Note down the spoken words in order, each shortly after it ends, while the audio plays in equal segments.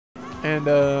And,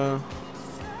 oh,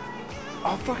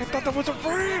 fuck, I thought that was a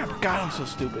ramp! God, I'm so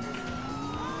stupid.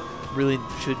 Really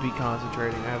should be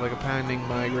concentrating. I have, like, a pounding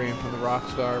migraine from the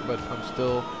Rockstar, but I'm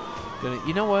still gonna...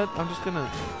 You know what? I'm just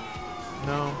gonna...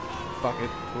 No. Fuck it.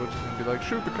 We're just gonna be like,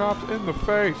 shoot the cops in the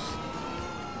face!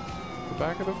 The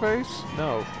back of the face?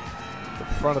 No. The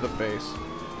front of the face.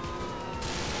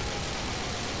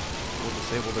 We'll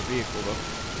disable the vehicle, though.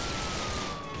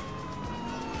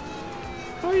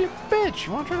 Oh, you bitch!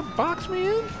 You wanna try to box me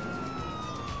in?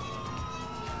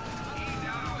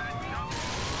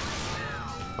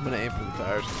 I'm gonna aim for the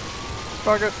tires.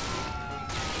 Fuck it.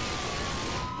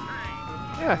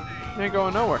 Yeah, you ain't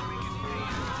going nowhere.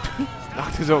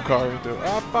 Knocked his own car into it.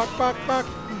 Ah, fuck.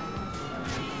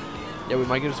 Yeah, we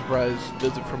might get a surprise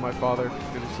visit from my father.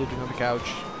 Gonna be sleeping on the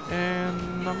couch.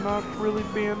 And I'm not really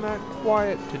being that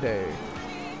quiet today.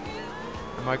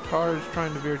 And my car is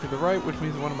trying to veer to the right, which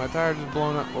means one of my tires is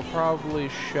blown up. Will probably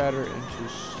shatter into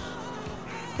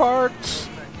sparks.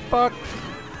 Fuck.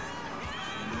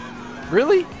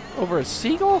 Really? Over a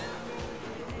seagull?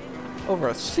 Over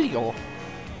a seagull?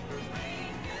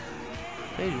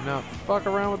 They do not fuck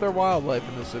around with their wildlife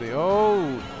in this city.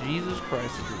 Oh, Jesus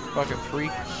Christ. This is fucking three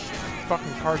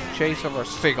fucking car chase over a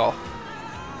seagull.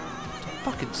 It's a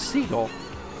fucking seagull.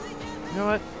 You know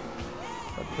what?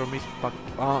 Throw me some fucking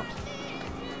bombs.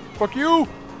 Fuck you!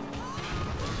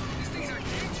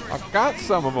 I've got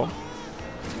some of them.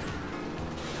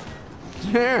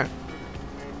 Yeah.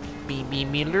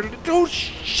 Me, little. Oh,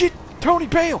 shit! Tony,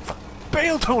 bail!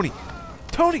 Bail, Tony!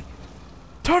 Tony,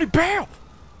 bail!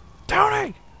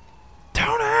 Tony!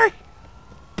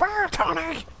 Bail,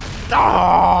 Tony!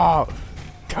 Oh!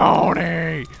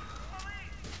 Tony!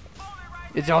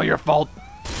 It's all your fault.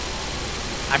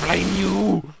 I blame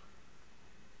you.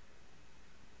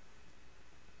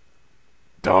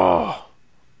 Oh!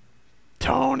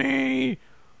 Tony!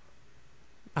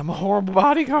 I'm a horrible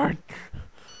bodyguard.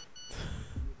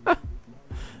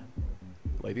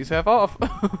 Ladies half off.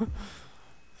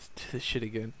 Let's do this shit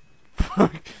again.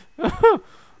 Fuck.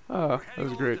 Oh, that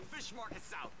was great.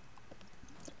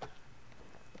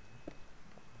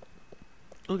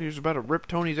 Look, he was about to rip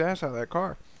Tony's ass out of that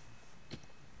car.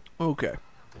 Okay.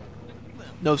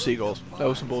 No seagulls. That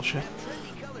was some bullshit.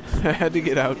 I had to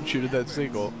get out and shoot at that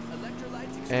seagull.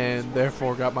 And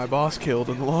therefore got my boss killed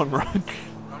in the long run.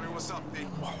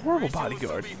 A horrible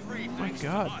bodyguard. My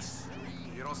God.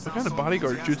 What kind of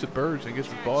bodyguard shoots at birds and gets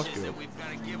his boss killed?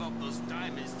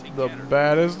 The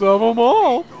baddest of them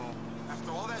all.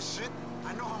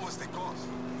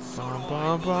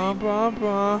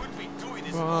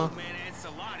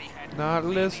 Not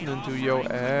listening to your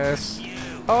ass.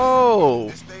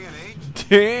 Oh!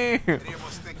 Damn! It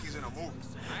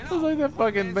was like that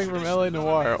fucking thing from LA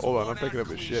Noire. Hold on, I'm picking up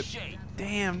his shit.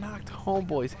 Damn, knocked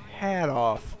Homeboy's hat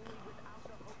off.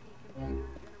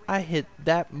 I hit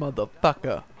that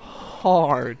motherfucker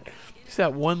hard. See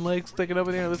that one leg sticking up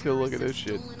in the air? Let's go look at this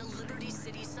shit.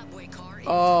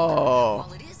 Oh.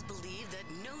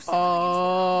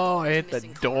 Oh, I hit the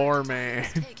door, man.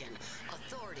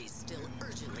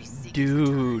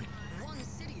 Dude.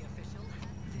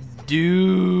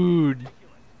 Dude.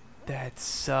 That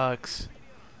sucks.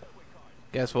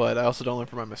 Guess what? I also don't learn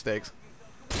from my mistakes.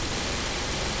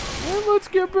 Well, let's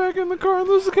get back in the car and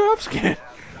lose the cops again.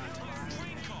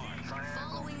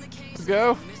 Let's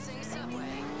go.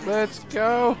 Let's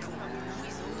go.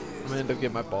 I'm gonna end up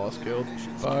getting my boss killed.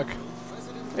 Fuck.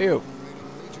 Hey, you.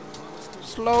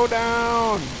 Slow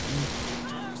down.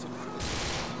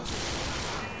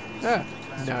 Ah,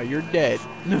 now you're dead.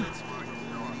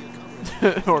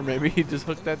 Or maybe he just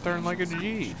hooked that turn like a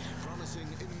G.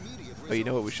 Oh, you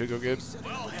know what we should go get?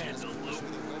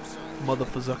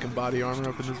 Motherfucking body armor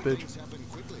up in this bitch.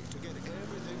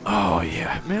 Oh,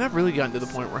 yeah. Man, I've really gotten to the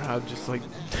point where I'm just like...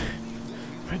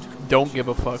 I don't give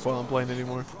a fuck while I'm playing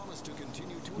anymore.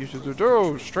 You should do,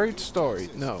 oh, straight story.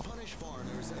 No.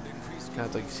 Now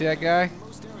it's like, see that guy?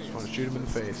 Just want to shoot him in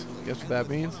the face. Guess what that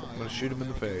means? I'm going to shoot him in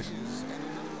the face.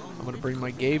 I'm going to bring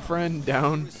my gay friend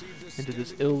down into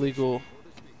this illegal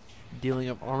dealing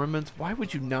of armaments. Why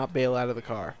would you not bail out of the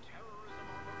car?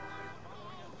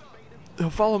 He'll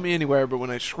follow me anywhere, but when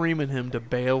I scream at him to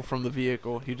bail from the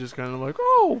vehicle, he just kind of like,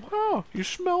 oh, wow, you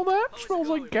smell that? Smells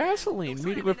like gasoline.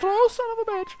 Meeting with, oh, son of a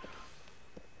bitch.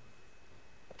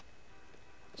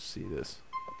 Let's see this.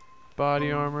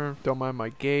 Body armor. Don't mind my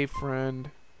gay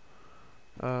friend.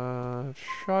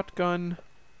 Shotgun.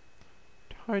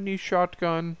 Tiny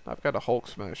shotgun. I've got a Hulk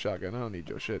smash shotgun. I don't need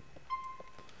your shit.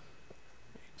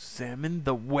 Examine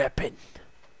the weapon.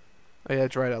 Oh, yeah,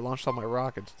 that's right. I launched all my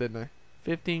rockets, didn't I?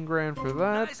 15 grand for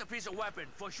that. Nice piece of weapon,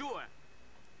 for sure.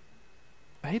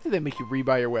 I hate that they make you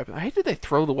rebuy your weapon. I hate that they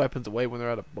throw the weapons away when they're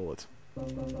out of bullets.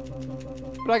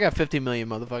 But I got 50 million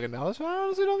motherfucking dollars, so I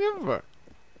honestly don't give a fuck.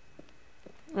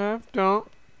 I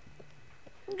don't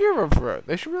give a fuck.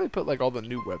 They should really put like all the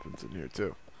new weapons in here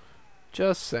too.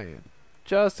 Just saying.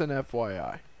 Just an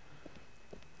FYI.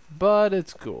 But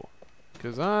it's cool.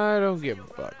 Because I don't give a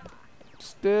fuck.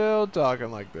 Still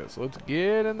talking like this. Let's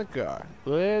get in the car.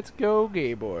 Let's go,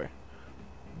 gay boy.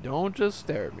 Don't just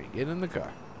stare at me. Get in the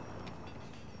car.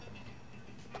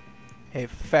 Hey,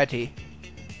 fatty.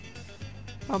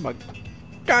 I'm a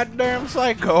goddamn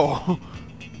psycho.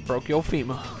 Broke your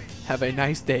femur. Have a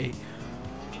nice day.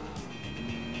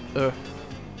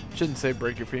 Shouldn't say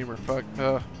break your femur. Fuck.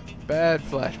 Bad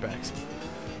flashbacks.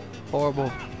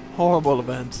 Horrible, horrible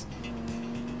events.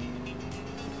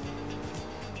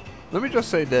 Let me just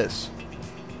say this.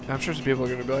 I'm sure some people are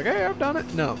going to be like, hey, I've done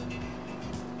it. No.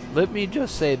 Let me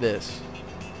just say this.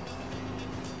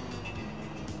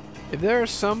 If there is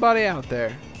somebody out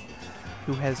there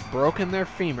who has broken their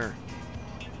femur,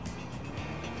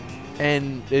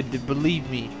 and believe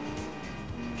me,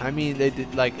 I mean, they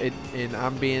did like it, and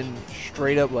I'm being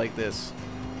straight up like this.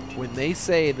 When they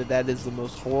say that that is the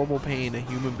most horrible pain a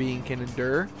human being can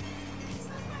endure,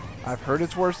 I've heard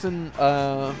it's worse than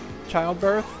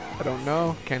childbirth. I don't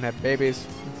know. Can't have babies.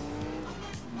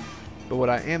 But what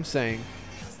I am saying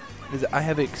is that I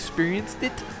have experienced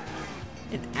it,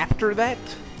 and after that,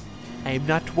 I am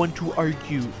not one to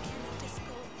argue.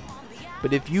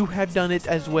 But if you have done it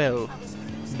as well,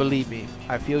 believe me,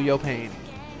 I feel your pain.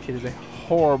 It is a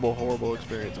horrible, horrible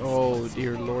experience. Oh,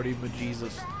 dear Lordy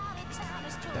Jesus.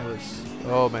 That was,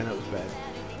 oh man, that was bad.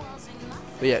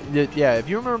 But yeah, if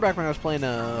you remember back when I was playing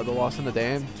The Lost and the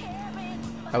Damned,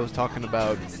 I was talking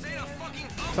about,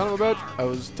 I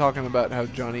was talking about how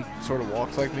Johnny sort of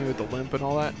walks like me with the limp and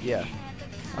all that. Yeah,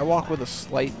 I walk with a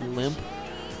slight limp.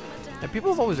 And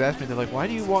people have always asked me, they're like, why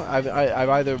do you walk? I've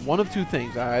either, one of two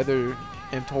things. I either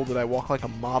am told that I walk like a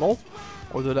model,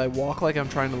 or that I walk like I'm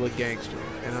trying to look gangster.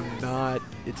 And I'm not,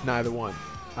 it's neither one.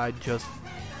 I just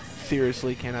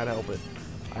seriously cannot help it.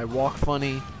 I walk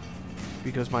funny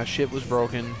because my shit was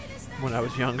broken when I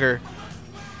was younger.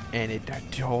 And it,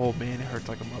 oh man, it hurts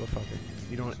like a motherfucker.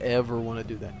 You don't ever want to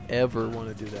do that. Ever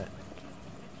want to do that.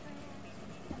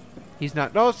 He's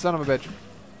not, no, son of a bitch.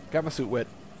 Got my suit wet.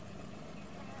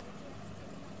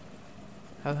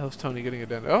 How the hell's Tony getting it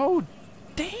done? Oh,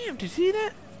 damn, did you see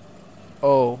that?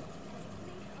 Oh.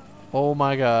 Oh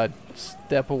my god.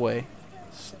 Step away.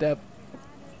 Step.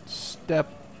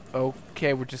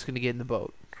 Okay, we're just going to get in the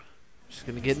boat. Just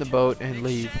going to get in the boat and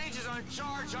leave. Exchanges on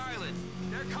Charge Island.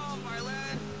 They're calm by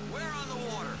land. We're on the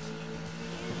water.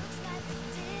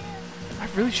 I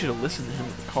really should have listened to him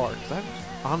in the car, because I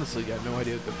honestly got no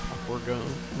idea what the fuck we're going.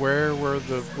 Where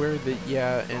the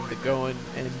yeah, and the going,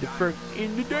 and the frick,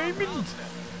 in the diamonds.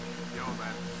 Yo,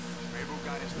 man, maybe a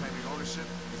guy is claiming ownership.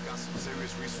 He's got some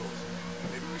serious resources.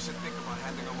 Maybe we should think about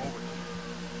handing him over.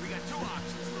 We got two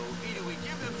options, Lou. Either we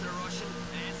give them to the Russian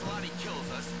and Ancelotti kills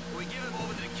us, or we give them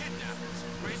over to the kidnappers.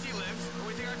 Gracie lives, or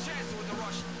we take our chances with the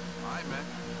Russian. All right, man.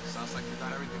 Sounds like you got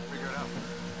everything figured out.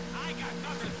 I got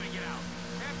nothing figured out.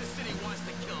 Half the city wants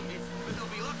to kill me, but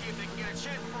they'll be lucky if they can get a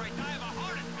chance before I die of a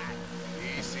heart attack.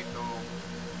 Easy, though.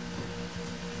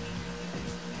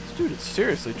 This dude is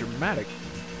seriously dramatic.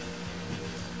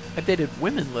 I dated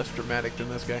women less dramatic than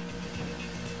this guy.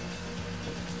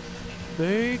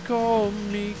 They call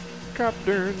me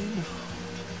Captain.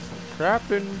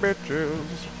 Captain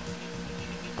bitches.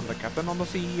 I'm the captain on the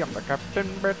sea. I'm the captain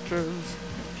bitches.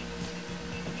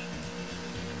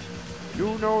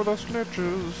 You know the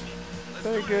snitches.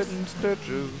 They getting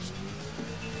stitches.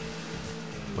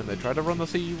 When they try to run the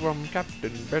sea from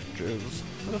Captain Bitches.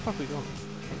 Where the fuck are we going?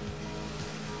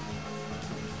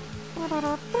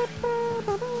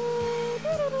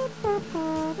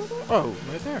 Oh,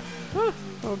 right there. Huh,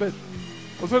 oh, a bit.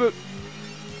 Let's hit it.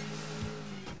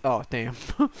 Oh, damn.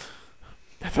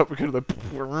 I thought we could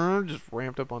have just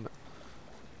ramped up on that.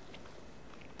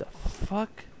 The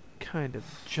fuck kind of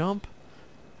jump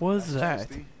was that?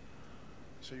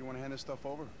 So you want to hand this stuff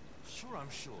over? Sure, I'm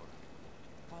sure.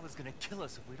 Father's gonna kill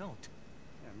us if we don't.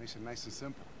 Yeah, it makes it nice and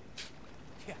simple.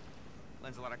 Yeah,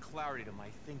 lends a lot of clarity to my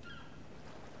thinking.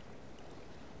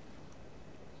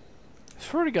 I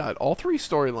swear to God, all three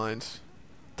storylines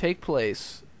take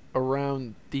place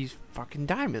around these fucking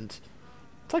diamonds.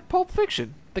 It's like Pulp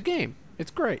Fiction, the game.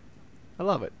 It's great. I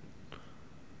love it.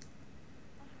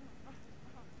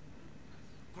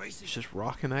 Gracie, It's just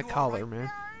rocking that You all collar, right?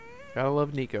 man. Gotta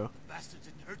love Nico. bastards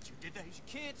didn't hurt you, did they? She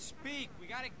can't speak. We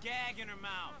got a gag in her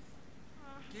mouth.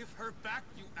 Give her back,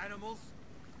 you animals.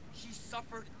 She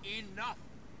suffered enough.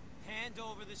 Hand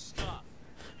over the stuff.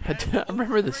 I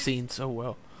remember the scene so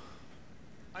well.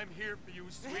 I'm here for you,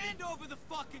 sweetie. Hand over the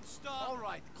fucking stuff. All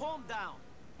right, calm down,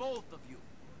 both of you.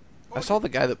 I saw the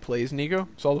guy that plays Nico.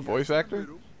 Saw the voice actor.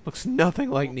 Looks nothing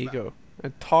like Nico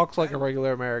and talks like a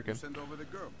regular American. Send over the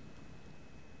girl.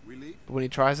 We leave. But when he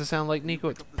tries to sound like Nico,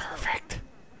 it's perfect.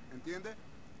 Entiende?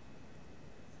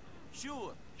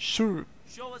 Sure, Sure.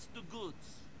 show us the goods.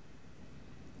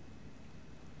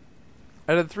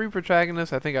 Out of the 3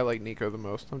 protagonists, I think I like Nico the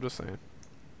most. I'm just saying.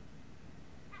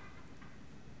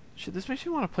 Shit, this makes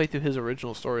me want to play through his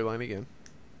original storyline again.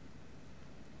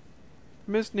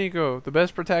 Miss Nico. The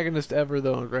best protagonist ever,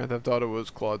 though, in Grand Theft Auto was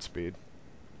Claude Speed.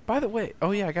 By the way,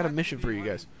 oh yeah, I got a mission for you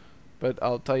guys. But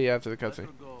I'll tell you after the Let cutscene.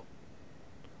 her go.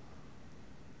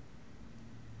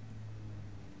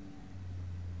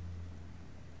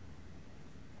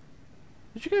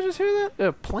 Did you guys just hear that?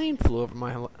 A plane flew over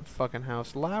my fucking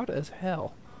house. Loud as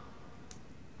hell.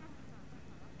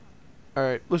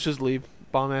 Alright, let's just leave.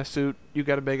 Bomb-ass suit. You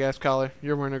got a big-ass collar.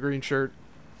 You're wearing a green shirt.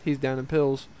 He's down in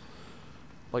pills.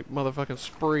 Like motherfucking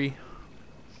Spree.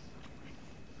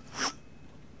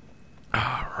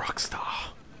 Ah,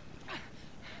 rockstar.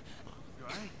 You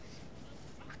alright?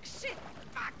 Shit!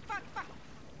 Fuck! Fuck! Fuck!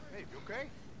 Hey, you okay?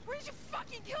 Where did you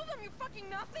fucking kill them? You fucking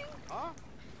nothing? Huh?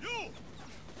 You!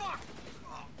 Fuck!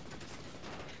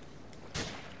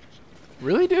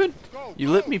 Really, dude? Go, You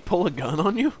go. let me pull a gun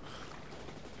on you?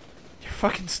 You're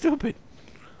fucking stupid.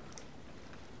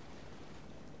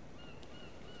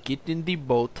 Get in the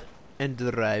boat and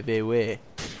drive away.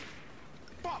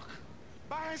 Fuck!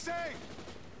 Bájense!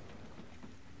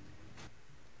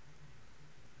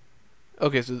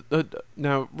 Okay, so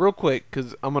now, real quick,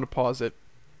 because I'm going to pause it.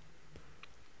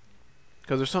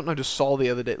 Because there's something I just saw the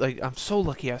other day. Like, I'm so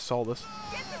lucky I saw this.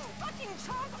 Get this fucking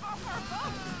chump off our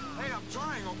boat! Hey, I'm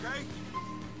trying, okay?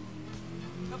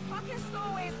 The fucking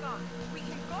stowaway's gone. We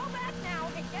can go back now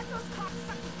and get those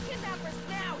cocksucking kidnappers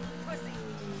now, pussy.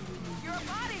 You're a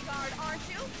bodyguard, aren't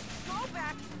you? Go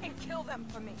back and kill them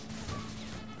for me.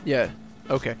 Yeah,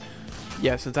 okay.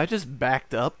 Yeah, since I just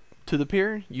backed up to the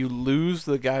pier, you lose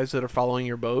the guys that are following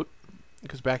your boat.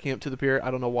 Because backing up to the pier,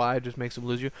 I don't know why, it just makes them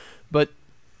lose you. But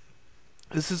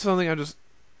this is something I just...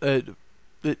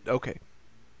 okay.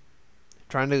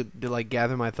 Trying to like,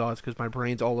 gather my thoughts because my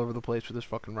brain's all over the place with this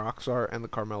fucking Rockstar and the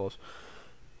Carmelos.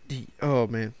 Oh,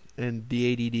 man. And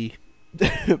the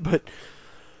ADD. But...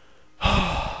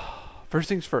 first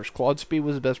things first, Claude Speed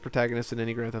was the best protagonist in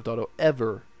any Grand Theft Auto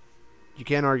ever. You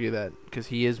can't argue that, because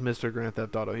he is Mr. Grand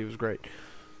Theft Auto. He was great.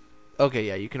 Okay,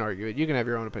 yeah, you can argue it. You can have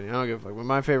your own opinion. I don't give a fuck. But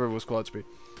my favorite was Claude Speed.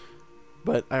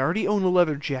 But I already own a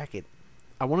leather jacket.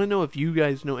 I want to know if you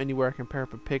guys know anywhere I can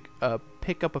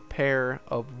pick up a pair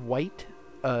of white,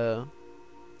 a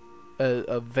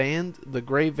van, the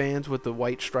gray Vans with the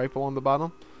white stripe along the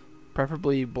bottom.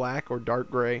 Preferably black or dark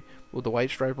gray with the white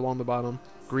stripe along the bottom.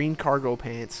 Green cargo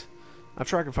pants. I'm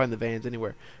sure I can find the Vans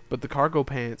anywhere. But the cargo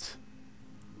pants...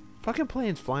 Fucking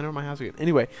planes flying over my house again.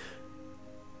 Anyway,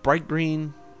 bright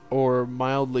green or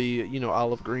mildly,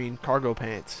 olive green cargo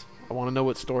pants. I want to know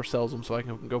what store sells them so I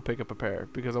can go pick up a pair.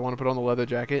 Because I want to put on the leather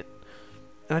jacket.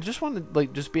 And I just want to,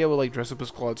 like, just be able to, like, dress up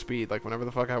as Claude Speed, like, whenever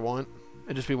the fuck I want.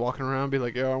 And just be walking around and be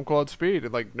like, yo, I'm Claude Speed.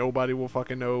 And, like, nobody will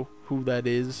fucking know who that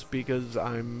is because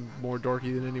I'm more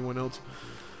dorky than anyone else.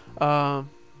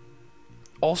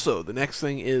 Also, the next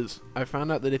thing is, I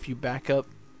found out that if you back up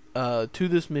to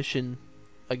this mission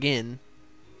again,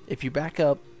 if you back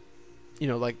up,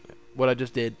 like what I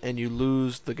just did, and you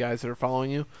lose the guys that are following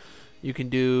you, you can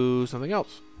do something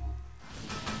else.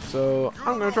 So,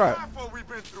 I'm going to try it. What we've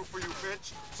been through for you,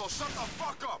 bitch. So shut the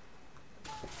fuck up.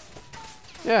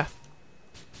 Yeah.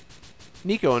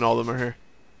 Nico and all of them are here.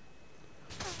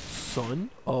 Son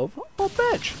of a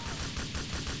bitch.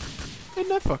 Isn't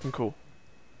that fucking cool?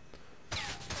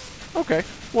 Okay.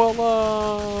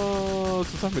 Well,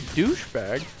 since I'm a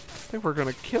douchebag, I think we're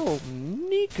gonna kill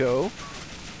Nico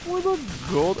with a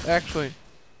gold. Actually,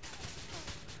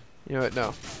 you know what?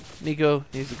 No. Nico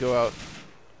needs to go out.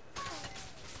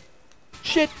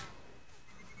 Shit!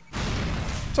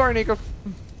 Sorry, Nico.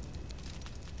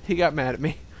 He got mad at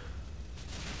me.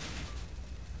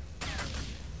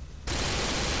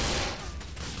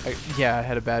 Yeah, I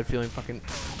had a bad feeling. Fucking.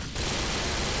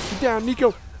 Get down,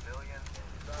 Nico!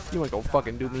 You ain't gonna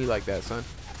fucking do me like that, son.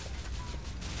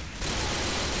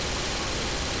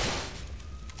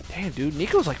 Damn, dude.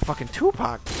 Nico's like fucking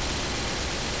Tupac.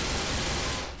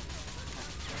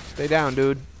 Stay down,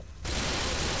 dude.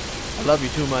 I love you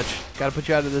too much. Gotta put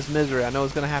you out of this misery. I know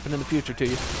it's gonna happen in the future to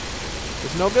you.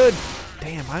 It's no good.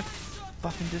 Damn, I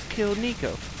fucking just killed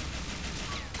Nico.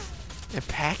 And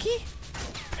Packy?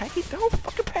 Packy? No,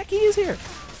 fucking Packy is here.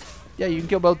 Yeah, you can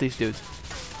kill both these dudes.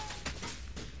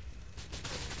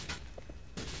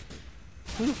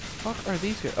 Who the fuck are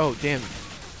these guys? Oh, damn.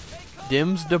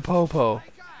 Dims de Popo.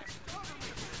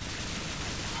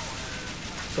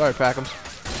 Sorry, Packums.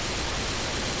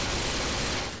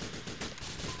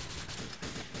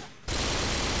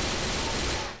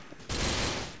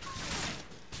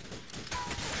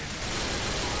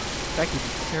 That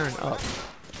keeps tearing up.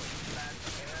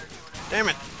 Damn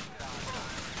it!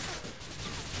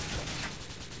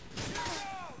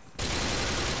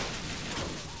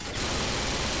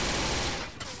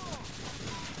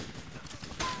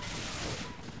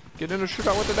 Get in a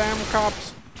shootout with the damn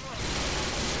cops.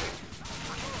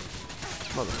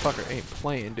 Motherfucker ain't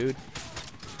playing, dude.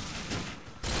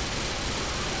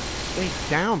 Stay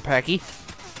down, Packy.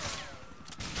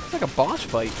 It's like a boss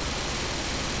fight.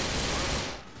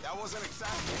 That wasn't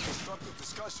exactly a constructive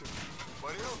discussion,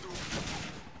 but it'll do.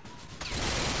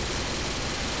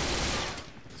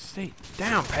 Stay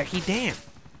down, Packy. Damn.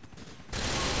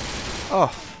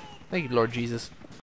 Oh, thank you, Lord Jesus.